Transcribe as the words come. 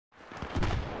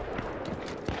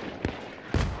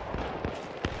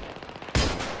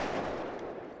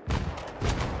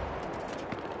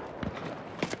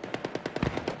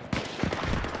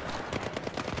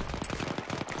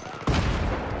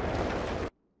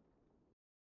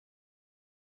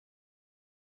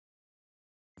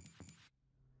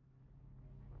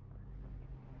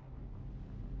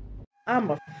I'm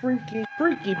a freaky,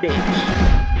 freaky bitch.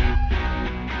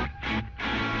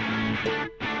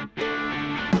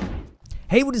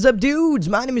 Hey, what is up, dudes?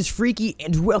 My name is Freaky,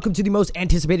 and welcome to the most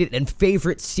anticipated and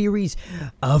favorite series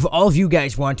of all of you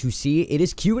guys want to see. It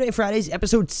is Q&A Fridays,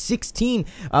 episode 16,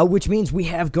 which means we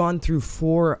have gone through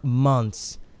 4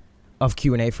 months of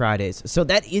Q&A Fridays. So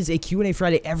that is a Q&A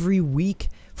Friday every week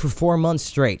for 4 months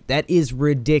straight. That is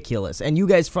ridiculous. And you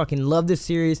guys fucking love this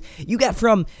series. You got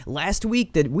from last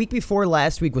week, the week before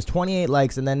last week was 28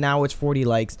 likes, and then now it's 40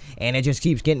 likes, and it just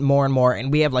keeps getting more and more,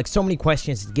 and we have like so many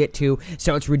questions to get to,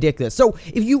 so it's ridiculous. So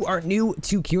if you are new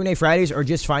to Q&A Fridays or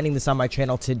just finding this on my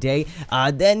channel today,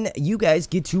 then you guys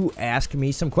get to ask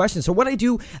me some questions. So what I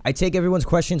do, I take everyone's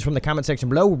questions from the comment section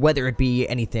below, whether it be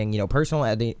anything, you know, personal,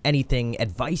 anything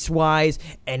advice-wise,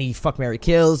 any fuck, marry,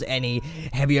 kills, any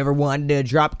have you ever wanted to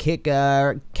drop kick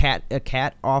a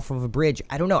cat off of a bridge.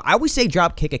 I don't know. I always say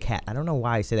drop kick a cat. I don't know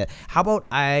why I say that. How about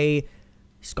I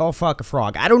skull fuck a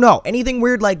frog? I don't know. Anything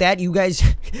weird like that, you guys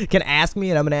can ask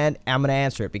me, and I'm gonna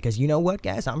answer it, because you know what,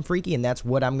 guys, I'm freaky, and that's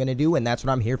what I'm gonna do, and that's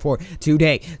what I'm here for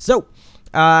today. So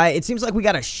it seems like we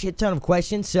got a shit ton of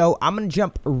questions, so I'm gonna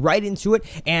jump right into it.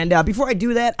 And before I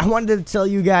do that, I wanted to tell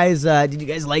you guys, did you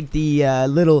guys like the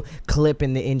little clip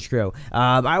in the intro?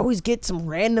 I always get some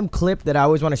random clip that I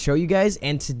always want to show you guys,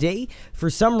 and today, for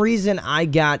some reason, I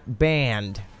got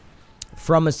banned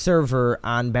from a server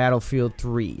on Battlefield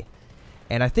 3.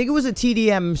 And I think it was a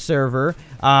TDM server,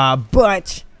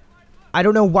 but I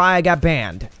don't know why I got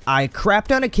banned. I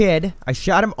crapped on a kid. I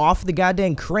shot him off the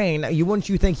goddamn crane. Wouldn't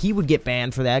you think he would get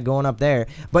banned for that, going up there?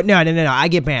 But no. I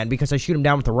get banned because I shoot him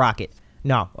down with a rocket.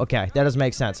 No, okay, that doesn't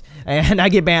make sense. And I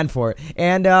get banned for it.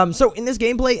 And so in this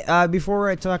gameplay, before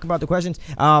I talk about the questions,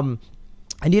 I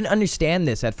didn't understand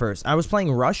this at first. I was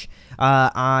playing Rush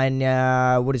on,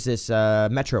 what is this,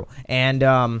 Metro.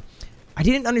 And I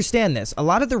didn't understand this. A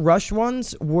lot of the Rush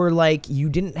ones were like you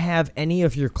didn't have any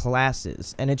of your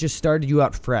classes, and it just started you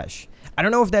out fresh. I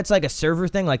don't know if that's like a server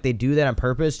thing, like they do that on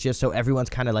purpose just so everyone's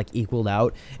kind of like equaled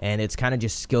out, and it's kind of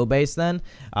just skill-based then,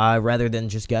 rather than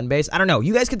just gun-based. I don't know.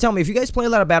 You guys can tell me. If you guys play a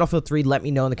lot of Battlefield 3, let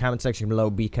me know in the comment section below,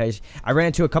 because I ran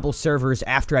into a couple servers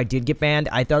after I did get banned.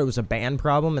 I thought it was a ban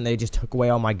problem, and they just took away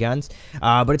all my guns.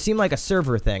 But it seemed like a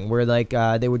server thing where like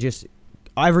they would just...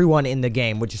 everyone in the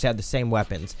game would just have the same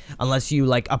weapons, unless you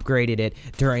like upgraded it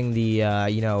during the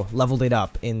you know, leveled it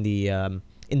up in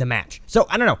the match. So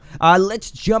I don't know. Let's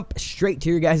jump straight to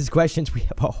your guys' questions. We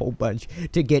have a whole bunch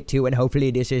to get to, and hopefully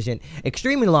this isn't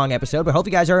extremely long episode, but hope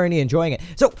you guys are already enjoying it.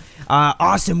 So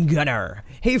Awesome Gunner,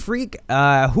 hey Freak,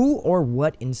 who or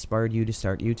what inspired you to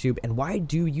start YouTube, and why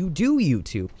do you do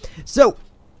YouTube? So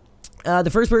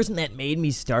the first person that made me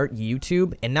start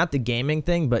YouTube, and not the gaming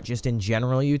thing, but just in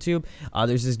general YouTube,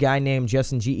 there's this guy named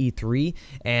Justin GE3,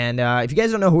 and if you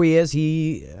guys don't know who he is,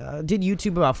 he did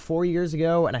YouTube about 4 years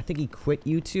ago, and I think he quit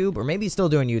YouTube, or maybe he's still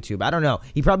doing YouTube, I don't know.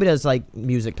 He probably does, like,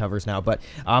 music covers now, but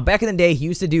back in the day, he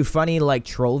used to do funny, like,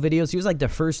 troll videos. He was, like, the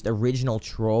first original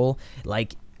troll,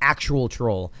 like, actual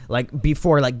troll, like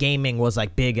before like gaming was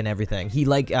like big and everything. He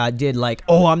like did like,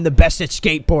 oh, I'm the best at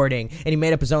skateboarding, and he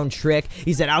made up his own trick.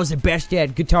 He said I was the best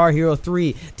at Guitar Hero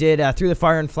 3, did Through the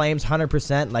Fire and Flames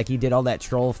 100%, like he did all that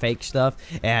troll fake stuff,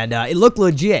 and it looked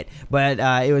legit, but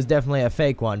it was definitely a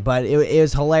fake one, but it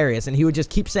was hilarious. And he would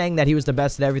just keep saying that he was the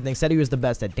best at everything, said he was the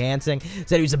best at dancing,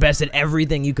 said he was the best at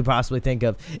everything you could possibly think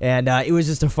of, and it was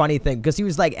just a funny thing because he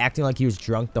was like acting like he was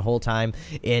drunk the whole time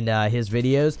in his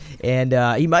videos, and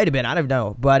he might have been, I don't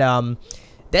know, but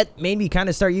that made me kind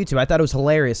of start YouTube. I thought it was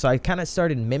hilarious, so I kind of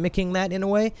started mimicking that in a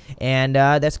way, and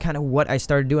that's kind of what I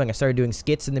started doing. I started doing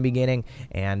skits in the beginning,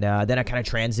 and then I kind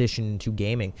of transitioned to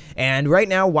gaming. And right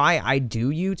now, why I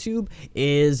do YouTube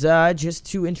is just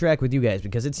to interact with you guys,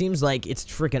 because it seems like it's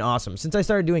freaking awesome. Since I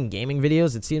started doing gaming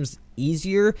videos, it seems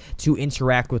easier to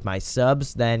interact with my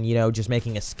subs than, you know, just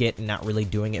making a skit and not really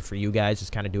doing it for you guys,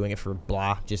 just kind of doing it for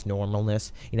blah, just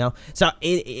normalness, you know. So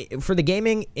for the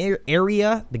gaming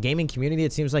area, the gaming community,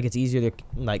 it seems like it's easier to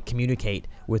like communicate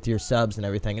with your subs and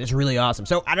everything, and it's really awesome.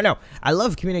 So I don't know, I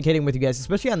love communicating with you guys,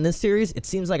 especially on this series. It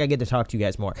seems like I get to talk to you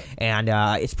guys more, and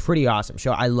it's pretty awesome.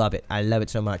 So I love it. I love it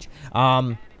so much.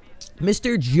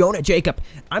 Mr. Jonah Jacob,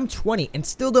 I'm 20 and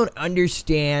still don't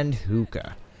understand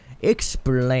Hookah.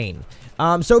 Explain.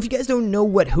 So if you guys don't know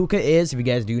what Hookah is, if you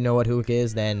guys do know what Hookah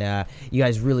is, then you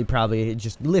guys really probably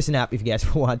just listen up if you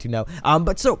guys want to know.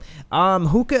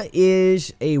 Hookah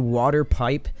is a water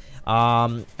pipe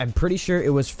I'm pretty sure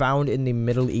it was found in the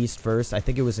Middle East first. I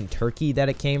think it was in Turkey that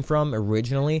it came from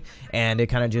originally, and it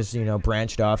kind of just, you know,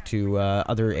 branched off to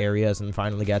other areas and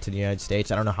finally got to the United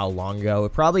States. I don't know how long ago.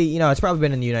 It probably, you know, it's probably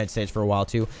been in the United States for a while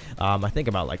too. I think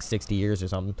about like 60 years or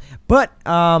something. But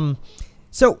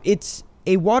so it's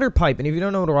a water pipe, and if you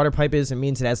don't know what a water pipe is, it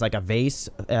means it has like a vase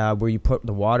where you put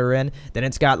the water in. Then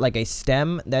it's got like a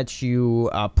stem that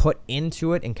you put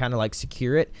into it and kind of like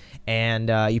secure it, and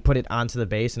you put it onto the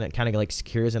base, and it kind of like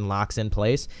secures and locks in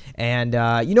place. And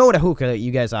you know what a hookah,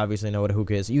 you guys obviously know what a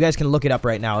hookah is. You guys can look it up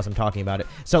right now as I'm talking about it.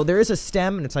 So there is a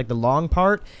stem, and it's like the long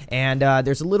part, and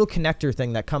there's a little connector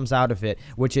thing that comes out of it,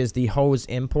 which is the hose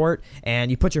import,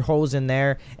 and you put your hose in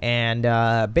there,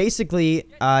 and basically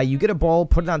you get a bowl,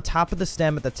 put it on top of the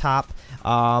stem at the top,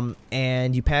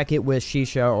 and you pack it with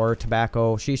shisha or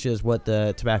tobacco. Shisha is what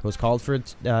the tobacco is called for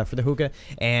the hookah,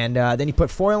 and then you put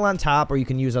foil on top, or you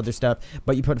can use other stuff,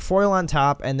 but you put foil on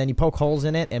top, and then you poke holes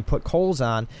in it and put coals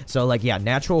on. So like, yeah,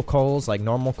 natural coals, like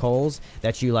normal coals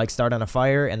that you like start on a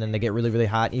fire, and then they get really, really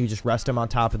hot, and you just rest them on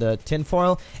top of the tin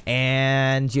foil,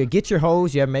 and you get your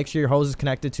hose. You have to make sure your hose is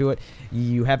connected to it.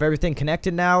 You have everything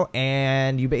connected now,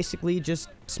 and you basically just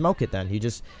smoke it. Then you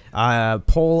just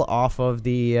pull off of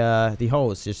the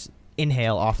hose, just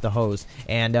inhale off the hose,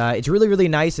 and it's really, really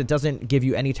nice. It doesn't give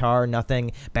you any tar,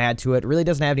 nothing bad to it. It really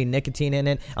doesn't have any nicotine in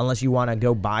it unless you want to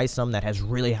go buy some that has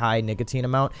really high nicotine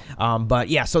amount. But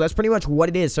yeah, so that's pretty much what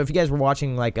it is. So if you guys were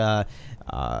watching like a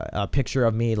picture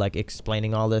of me like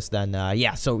explaining all this, then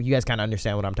yeah, so you guys kind of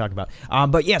understand what I'm talking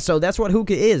about. But yeah, so that's what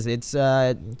hookah is. It's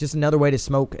just another way to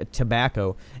smoke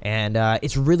tobacco, and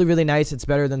it's really, really nice. It's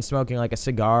better than smoking like a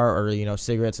cigar or, you know,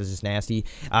 cigarettes. Is just nasty.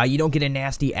 You don't get a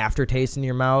nasty aftertaste in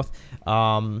your mouth.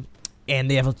 And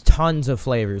they have tons of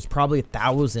flavors, probably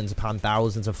thousands upon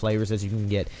thousands of flavors as you can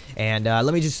get. And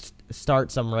let me just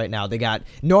start some right now. They got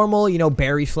normal, you know,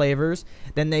 berry flavors.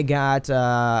 Then they got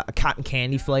a cotton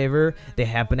candy flavor. They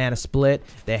have banana split.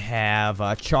 They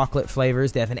have chocolate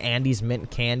flavors. They have an Andes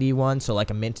mint candy one, so like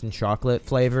a mint and chocolate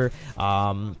flavor.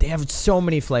 They have so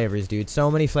many flavors, dude.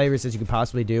 So many flavors as you could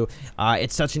possibly do.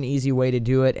 It's such an easy way to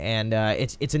do it, and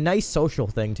it's a nice social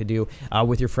thing to do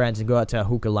with your friends and go out to a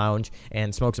hookah lounge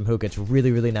and smoke some hookah. It's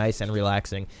really, really nice and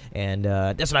relaxing, and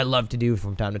that's what I love to do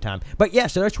from time to time. But yeah,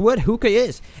 so that's what hookah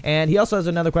is. And he also has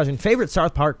another question. Favorite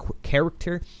South Park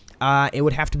character? It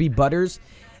would have to be Butters,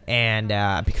 and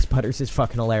because Butters is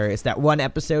fucking hilarious. That one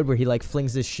episode where he like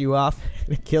flings his shoe off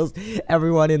and it kills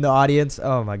everyone in the audience.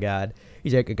 Oh my god.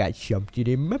 He's like, I got something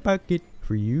in my pocket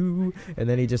for you. And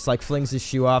then he just like flings his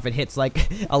shoe off and hits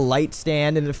like a light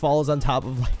stand, and it falls on top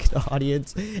of like the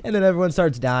audience, and then everyone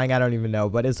starts dying. I don't even know,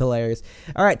 but it's hilarious.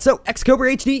 All right, so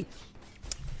Xcobra HD.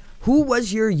 Who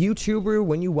was your YouTuber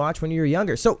when you watched when you were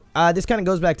younger? So this kind of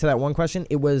goes back to that one question.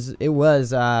 It was Justin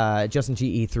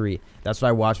GE3. That's what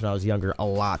I watched when I was younger a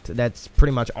lot. That's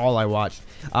pretty much all I watched.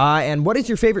 And what is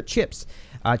your favorite chips?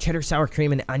 Cheddar, sour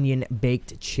cream, and onion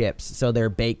baked chips. So they're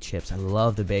baked chips. I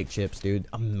love the baked chips, dude.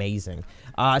 Amazing.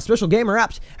 Special Gamer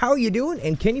Apps, how are you doing?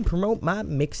 And can you promote my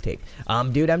mixtape?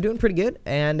 Dude, I'm doing pretty good.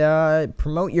 And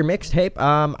promote your mixtape.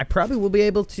 I probably will be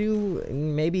able to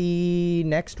maybe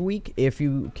next week if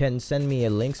you can send me a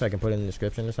link so I can put it in the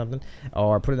description or something,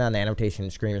 or put it on the annotation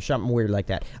screen or something weird like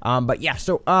that. But yeah,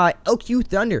 so LQ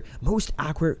Thunder, most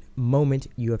awkward moment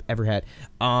you have ever had.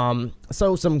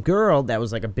 So some girl that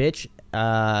was like a bitch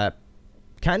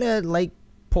kind of like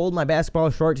pulled my basketball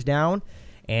shorts down,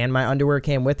 and my underwear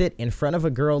came with it in front of a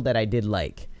girl that I did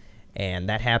like. And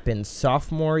that happened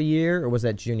sophomore year, or was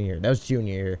that junior year? That was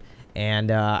junior year.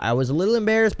 And I was a little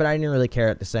embarrassed, but I didn't really care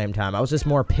at the same time. I was just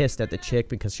more pissed at the chick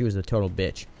because she was a total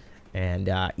bitch. And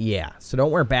yeah, so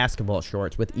don't wear basketball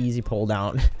shorts with easy pull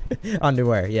down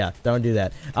underwear. Yeah, don't do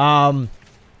that.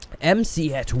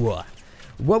 MC at what?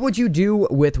 What would you do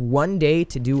with one day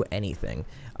to do anything?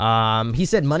 He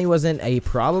said money wasn't a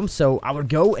problem, so I would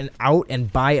go out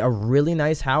and buy a really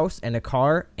nice house and a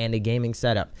car and a gaming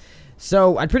setup.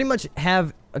 So I'd pretty much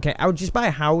have, okay, I would just buy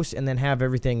a house and then have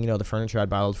everything, you know, the furniture. I'd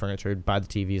buy all the furniture, buy the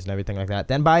TVs and everything like that.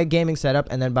 Then buy a gaming setup,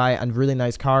 and then buy a really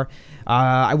nice car.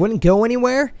 I wouldn't go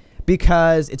anywhere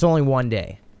because it's only one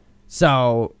day.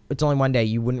 So it's only one day.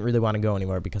 You wouldn't really want to go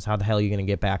anywhere because how the hell are you going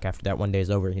to get back after that one day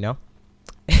is over, you know?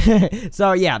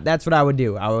 So yeah, that's what I would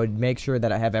do. I would make sure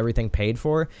that I have everything paid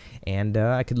for, and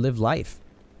I could live life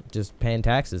just paying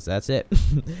taxes. That's it.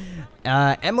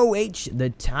 MOH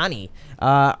the Tani,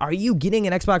 are you getting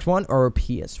an Xbox One or a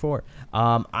PS4?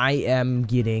 I am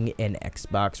getting an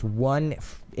Xbox One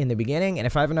in the beginning, and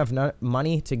if I have enough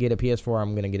money to get a PS4,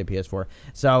 I'm gonna get a PS4.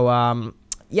 So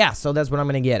yeah, so that's what I'm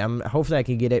going to get. Hopefully I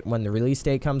can get it when the release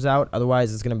date comes out.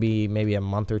 Otherwise, it's going to be maybe a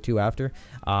month or two after.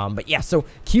 But yeah, so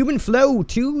Cuban Flow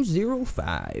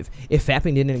 205. If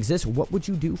fapping didn't exist, what would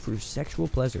you do for sexual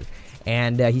pleasure?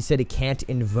 And he said it can't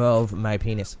involve my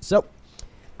penis. So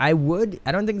I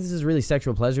don't think this is really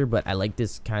sexual pleasure, but I like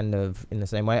this kind of in the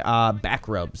same way. Back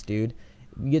rubs, dude.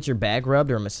 You get your back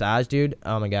rubbed or a massage, dude.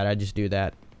 Oh my God, I just do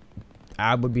that.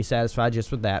 I would be satisfied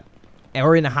just with that.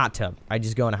 Or in a hot tub. I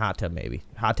just go in a hot tub, maybe.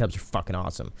 Hot tubs are fucking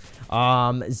awesome.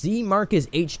 Z Marcus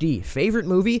HD. Favorite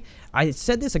movie? I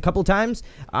said this a couple times.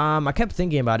 I kept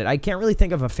thinking about it. I can't really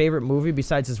think of a favorite movie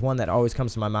besides this one that always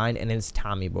comes to my mind, and it's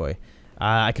Tommy Boy.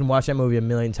 I can watch that movie a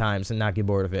million times and not get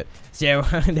bored of it. So,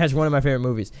 that's one of my favorite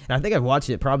movies. And I think I've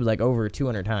watched it probably like over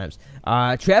 200 times.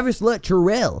 Travis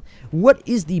Terrell. What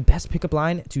is the best pickup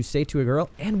line to say to a girl?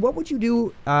 And what would you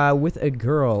do with a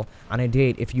girl on a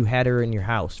date if you had her in your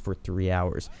house for 3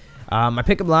 hours? My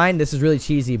pickup line, this is really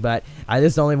cheesy, but this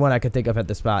is the only one I could think of at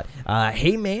the spot.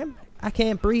 Hey, ma'am, I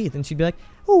can't breathe. And she'd be like,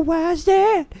 oh, why is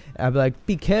that? I'd be like,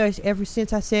 because ever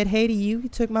since I said hey to you, you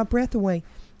took my breath away.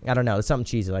 I don't know. It's something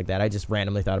cheesy like that. I just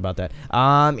randomly thought about that.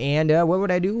 What would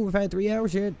I do if I had 3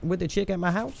 hours here with a chick at my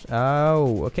house?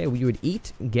 Oh, okay. Well, you would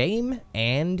eat, game,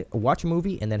 and watch a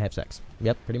movie, and then have sex.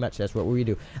 Yep, pretty much. That's what we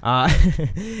do.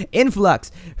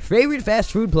 Influx. Favorite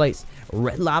fast food place?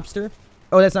 Red Lobster.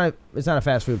 Oh, it's not a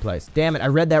fast food place. Damn it. I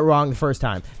read that wrong the first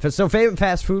time. So favorite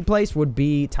fast food place would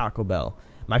be Taco Bell.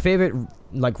 My favorite,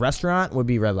 like, restaurant would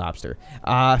be Red Lobster.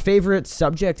 Favorite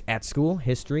subject at school?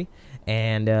 History.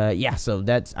 And, yeah, so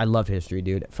I love history,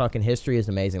 dude. Fucking history is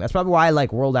amazing. That's probably why I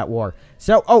like World at War.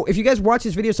 So, if you guys watch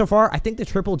this video so far, I think the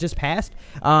triple just passed.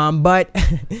 But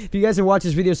if you guys have watched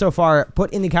this video so far,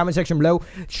 put in the comment section below,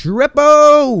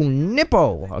 triple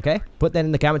nipple, okay? Put that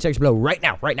in the comment section below right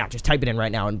now. Just type it in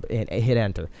right now and hit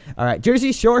enter. All right,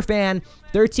 Jersey Shore fan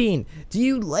 13. Do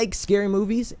you like scary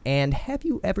movies? And have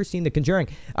you ever seen The Conjuring?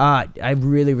 I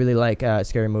really, really like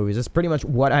scary movies. That's pretty much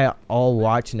what I all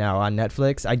watch now on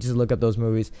Netflix. I just look up those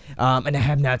movies. And I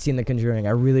have not seen The Conjuring.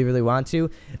 I really, really want to.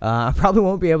 I probably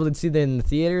won't be able to see them in the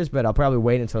theaters, but I'll probably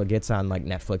wait until it gets on like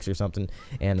Netflix or something,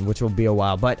 and which will be a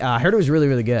while. But I heard it was really,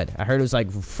 really good. I heard it was like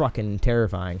fucking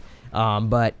terrifying.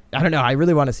 But I don't know. I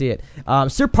really want to see it.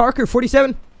 Sir Parker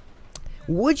 47.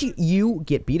 Would you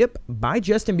get beat up by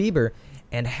Justin Bieber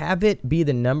and have it be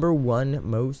the #1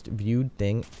 most viewed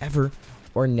thing ever,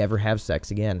 or never have sex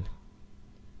again?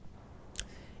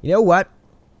 You know what?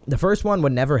 The first one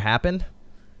would never happen,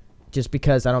 just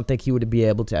because I don't think he would be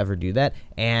able to ever do that.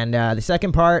 And the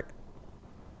second part,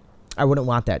 I wouldn't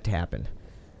want that to happen.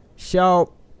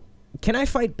 So, can I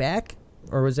fight back,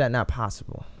 or was that not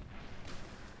possible?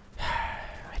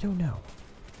 I don't know.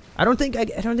 I don't think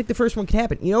the first one could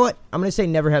happen. You know what? I'm gonna say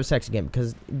never have sex again,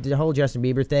 because the whole Justin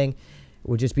Bieber thing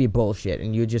would just be bullshit,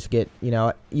 and you would just get,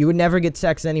 you would never get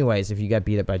sex anyways if you got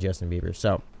beat up by Justin Bieber.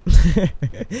 So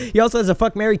he also has a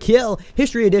fuck, marry, kill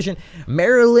history edition.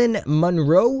 Marilyn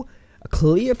Monroe,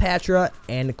 Cleopatra,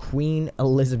 and Queen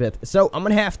Elizabeth. So I'm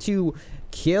gonna have to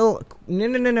kill.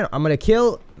 No. I'm gonna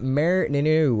kill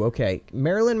okay.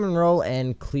 Marilyn Monroe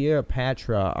and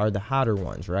Cleopatra are the hotter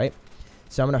ones, right?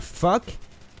 So I'm gonna fuck.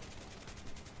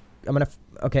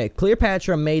 Okay.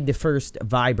 Cleopatra made the first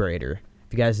vibrator.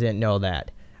 If you guys didn't know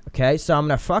that. Okay, so I'm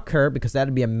gonna fuck her because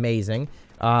that'd be amazing.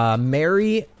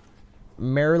 Marry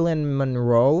Marilyn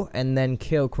Monroe and then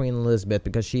kill Queen Elizabeth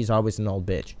because she's always an old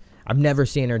bitch. I've never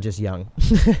seen her just young.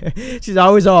 She's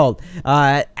always old.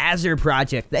 Azure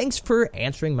Project. Thanks for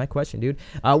answering my question, dude.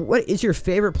 What is your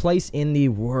favorite place in the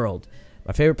world?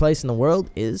 My favorite place in the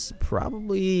world is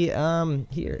probably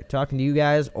here, talking to you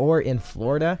guys, or in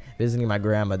Florida, visiting my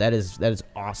grandma. That is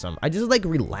awesome. I just like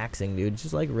relaxing, dude.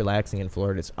 Just like relaxing in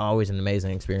Florida. It's always an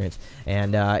amazing experience.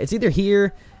 And it's either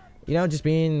here, just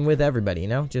being with everybody,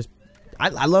 just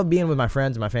I love being with my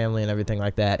friends and my family and everything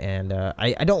like that. And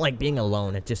I don't like being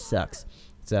alone. It just sucks.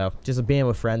 So just being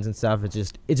with friends and stuff,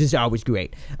 it's just always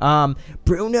great.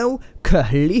 Bruno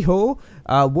Calijo,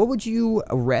 what would you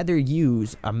rather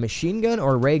use, a machine gun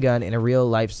or a ray gun in a real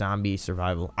life zombie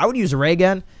survival? I would use a ray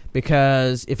gun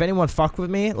because if anyone fucked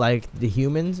with me, like the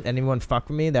humans, anyone fucked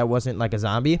with me that wasn't like a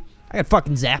zombie, I could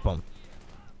fucking zap them.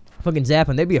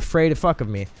 They'd be afraid to fuck with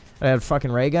me. I had a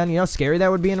fucking ray gun. You know how scary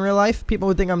that would be in real life? People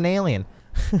would think I'm an alien.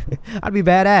 I'd be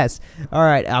badass. All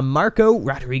right, Marco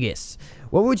Rodriguez.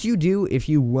 What would you do if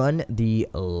you won the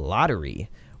lottery?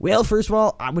 Well, first of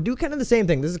all, I would do kind of the same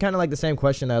thing. This is kind of like the same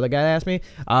question the other guy asked me.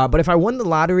 But if I won the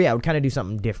lottery, I would kind of do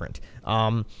something different.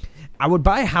 I would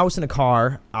buy a house and a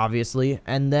car, obviously,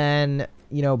 and then,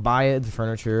 buy the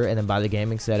furniture, and then buy the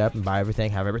gaming setup, and buy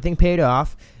everything, have everything paid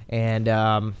off, and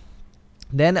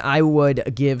then I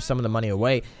would give some of the money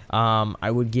away.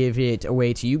 I would give it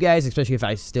away to you guys, especially if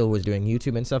I still was doing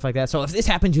YouTube and stuff like that. So if this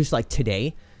happened just like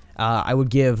today, I would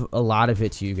give a lot of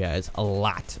it to you guys, a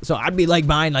lot. So I'd be like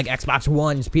buying like Xbox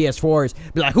Ones, PS4s,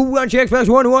 be like, who wants your Xbox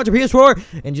One, who wants a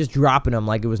PS4? And just dropping them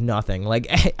like it was nothing.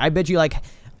 Like, I bet you like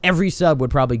every sub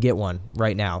would probably get one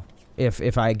right now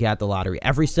if I got the lottery.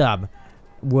 Every sub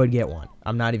would get one.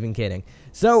 I'm not even kidding.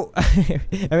 So, I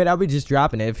mean, I'll be just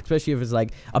dropping it, especially if it's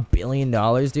like $1 billion,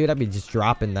 dude. I'd be just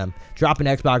dropping them. Dropping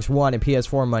Xbox One and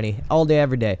PS4 money all day,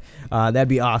 every day. That'd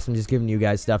be awesome, just giving you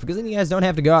guys stuff, because then you guys don't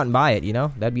have to go out and buy it, you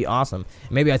know? That'd be awesome.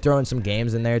 Maybe I throw in some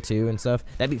games in there, too, and stuff.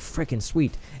 That'd be freaking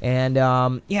sweet. And,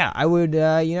 yeah, I would,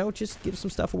 you know, just give some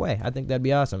stuff away. I think that'd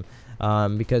be awesome.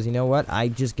 Because you know what? I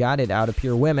just got it out of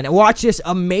pure whim. And watch this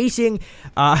amazing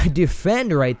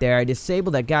defend right there. I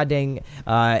disabled that goddamn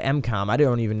MCOM. I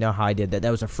don't even know how I did that. That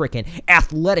was a freaking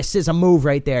athleticism move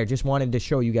right there. Just wanted to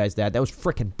show you guys that. That was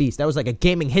freaking beast. That was like a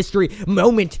gaming history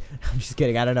moment. I'm just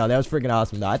kidding. I don't know. That was freaking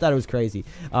awesome, though. I thought it was crazy.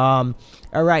 All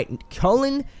right.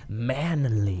 Cullen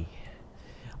Manley.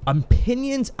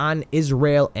 Opinions on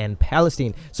Israel and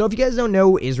Palestine. So if you guys don't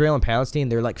know, Israel and Palestine,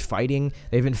 they're like fighting.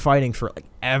 They've been fighting for like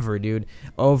ever, dude,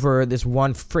 over this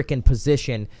one freaking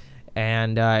position,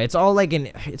 and it's all like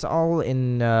in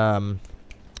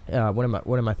what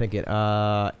am I thinking?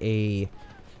 Not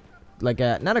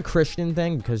a Christian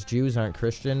thing, because Jews aren't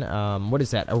Christian. What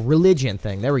is that? A religion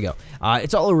thing. There we go.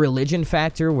 It's all a religion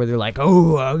factor where they're like,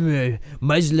 oh,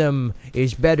 Muslim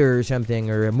is better or something,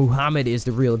 or Muhammad is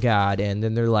the real God. And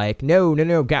then they're like,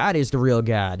 no, God is the real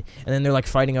God. And then they're like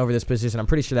fighting over this position. I'm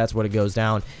pretty sure that's what it goes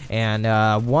down. And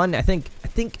I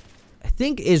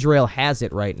think Israel has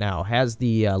it right now, has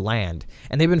the land,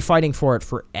 and they've been fighting for it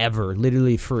forever,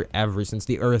 literally forever, since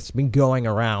the Earth's been going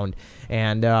around.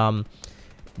 And I'm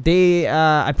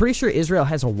pretty sure Israel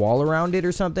has a wall around it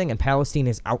or something, and Palestine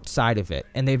is outside of it.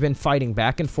 And they've been fighting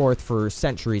back and forth for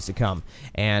centuries to come.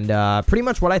 And pretty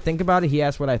much what I think about it, he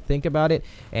asked what I think about it,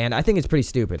 and I think it's pretty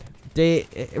stupid.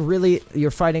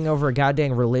 You're fighting over a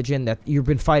goddamn religion that you've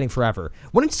been fighting forever.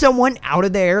 Wouldn't someone out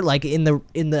of there, like in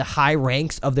the high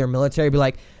ranks of their military, be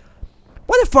like,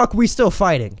 why the fuck are we still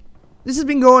fighting? This has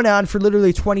been going on for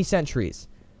literally 20 centuries.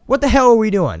 What the hell are we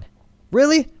doing?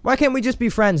 Really? Why can't we just be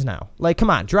friends now? Like, come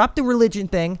on, drop the religion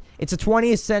thing. It's the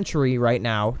 20th century right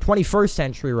now, 21st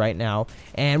century right now,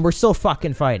 and we're still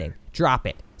fucking fighting. Drop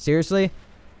it. Seriously?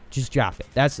 Just drop it.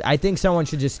 I think someone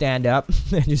should just stand up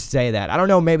and just say that. I don't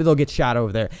know, maybe they'll get shot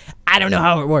over there. I don't know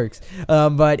how it works.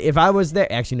 But if I was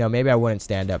there, actually no, maybe I wouldn't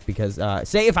stand up, because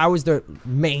say if I was the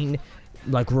main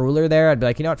like ruler there, I'd be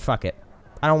like, you know what, fuck it.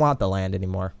 I don't want the land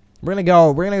anymore. We're gonna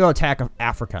go attack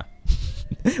Africa.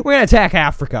 We're gonna attack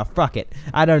Africa. Fuck it.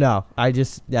 I don't know. I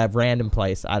just random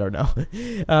place. I don't know.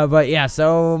 But yeah.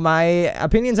 So my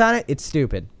opinions on it. It's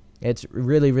stupid. It's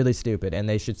really, really stupid, and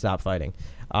they should stop fighting.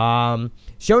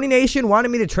 Shoni Nation wanted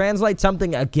me to translate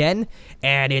something again,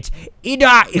 and it's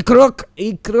Ida ikruk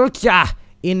ikrucha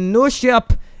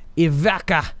inushap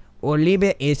ivaka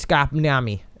olibe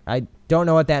iskapnami. I don't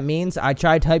know what that means. I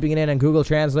tried typing it in on Google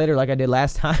Translator like I did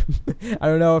last time. I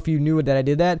don't know if you knew that I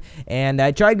did that. And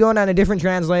I tried going on a different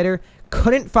translator.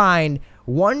 Couldn't find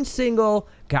one single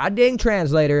goddamn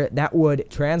translator that would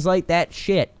translate that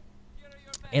shit.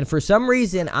 And for some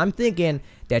reason, I'm thinking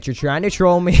that you're trying to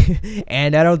troll me,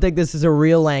 and I don't think this is a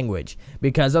real language,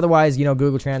 because otherwise, you know,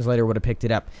 Google Translator would have picked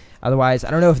it up. Otherwise,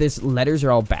 I don't know if these letters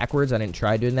are all backwards. I didn't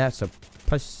try doing that, so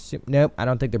nope, I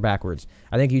don't think they're backwards.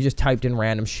 I think you just typed in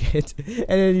random shit, and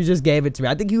then you just gave it to me.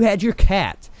 I think you had your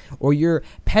cat or your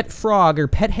pet frog or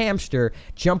pet hamster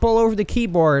jump all over the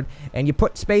keyboard, and you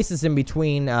put spaces in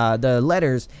between the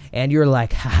letters, and you're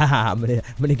like, haha, I'm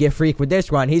gonna get freak with this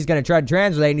one. He's gonna try to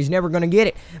translate, and he's never gonna get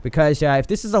it, because if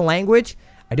this is a language,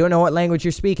 I don't know what language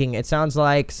you're speaking. It sounds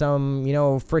like some, you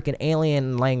know, freaking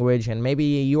alien language, and maybe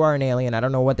you are an alien. I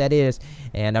don't know what that is,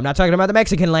 and I'm not talking about the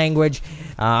Mexican language.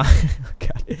 God,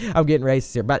 I'm getting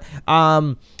racist here, but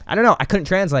I don't know. I couldn't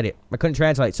translate it.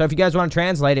 So if you guys want to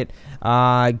translate it,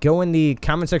 go in the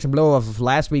comment section below of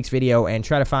last week's video and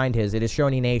try to find his. It is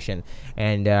Shoni Nation,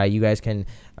 and you guys can,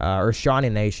 or Shawnee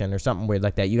Nation or something weird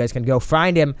like that. You guys can go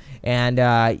find him, and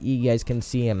you guys can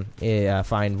see him,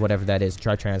 find whatever that is,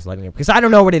 try translating it, because I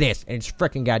don't know what it is, and it's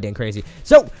freaking goddamn crazy.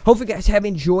 So hopefully you guys have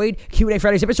enjoyed Q&A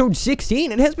Fridays episode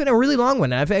 16. It has been a really long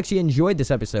one. I've actually enjoyed this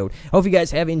episode. Hope you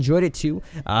guys have enjoyed it too,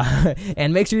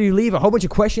 and make sure you leave a whole bunch of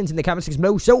questions in the comment section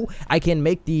below so so I can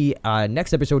make the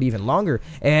next episode even longer.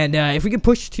 And if we could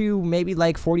push to maybe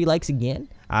like 40 likes again,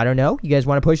 I don't know. You guys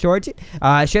want to push towards it?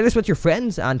 Share this with your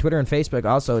friends on Twitter and Facebook.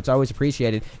 Also, it's always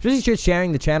appreciated. Especially just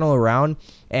sharing the channel around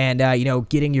and, you know,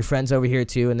 getting your friends over here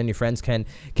too. And then your friends can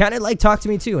kind of like talk to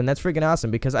me too. And that's freaking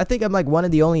awesome because I think I'm like one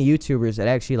of the only YouTubers that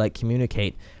actually like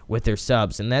communicate with their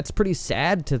subs. And that's pretty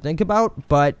sad to think about.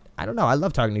 But I don't know. I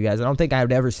love talking to you guys. I don't think I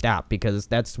would ever stop because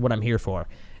that's what I'm here for.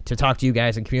 To talk to you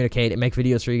guys and communicate and make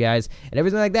videos for you guys and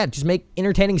everything like that. Just make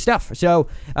entertaining stuff. So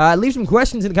leave some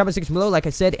questions in the comment section below. Like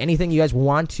I said, anything you guys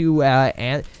want to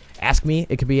ask me.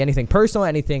 It could be anything personal,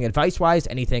 anything advice-wise,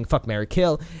 anything fuck, marry,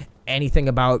 kill, anything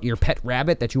about your pet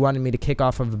rabbit that you wanted me to kick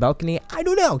off of the balcony. I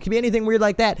don't know. It could be anything weird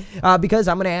like that because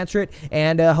I'm going to answer it.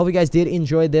 And hope you guys did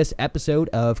enjoy this episode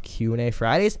of Q&A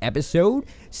Fridays, episode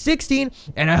 16.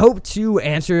 And I hope to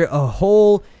answer a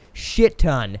whole shit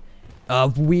ton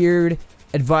of weird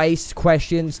advice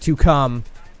questions to come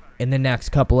in the next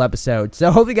couple episodes.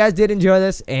 So hope you guys did enjoy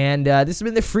this, and this has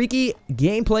been the Freaky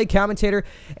Gameplay Commentator,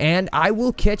 and I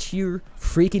will catch your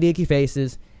freaky deaky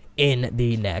faces in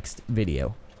the next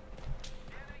video.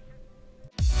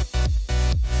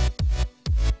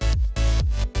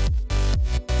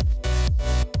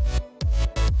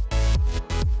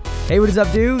 Hey, what is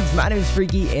up, dudes? My name is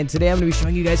Freaky, and today I'm going to be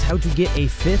showing you guys how to get a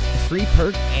 5th free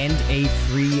perk and a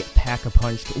free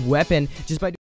pack-a-punched weapon just by